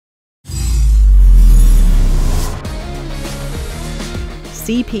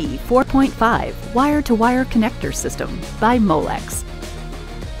CP-4.5 Wire-to-Wire Connector System by Molex.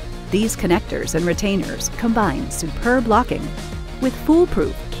 These connectors and retainers combine superb locking with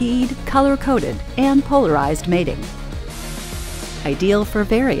foolproof keyed, color-coded, and polarized mating. Ideal for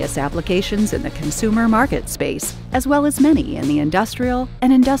various applications in the consumer market space, as well as many in the industrial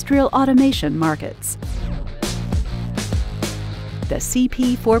and industrial automation markets. The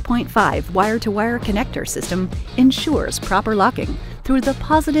CP-4.5 Wire-to-Wire Connector System ensures proper locking through the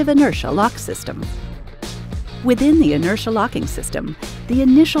positive inertia lock system. Within the inertia locking system, the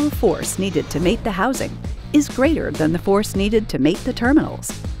initial force needed to mate the housing is greater than the force needed to mate the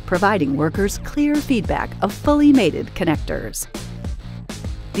terminals, providing workers clear feedback of fully mated connectors.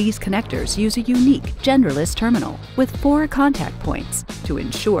 These connectors use a unique genderless terminal with 4 contact points to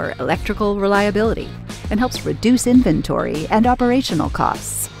ensure electrical reliability and helps reduce inventory and operational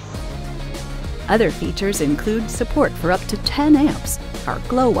costs. Other features include support for up to 10 amps, are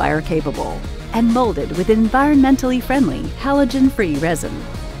glow wire capable, and molded with environmentally friendly halogen-free resin.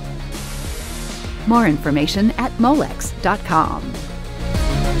 More information at molex.com.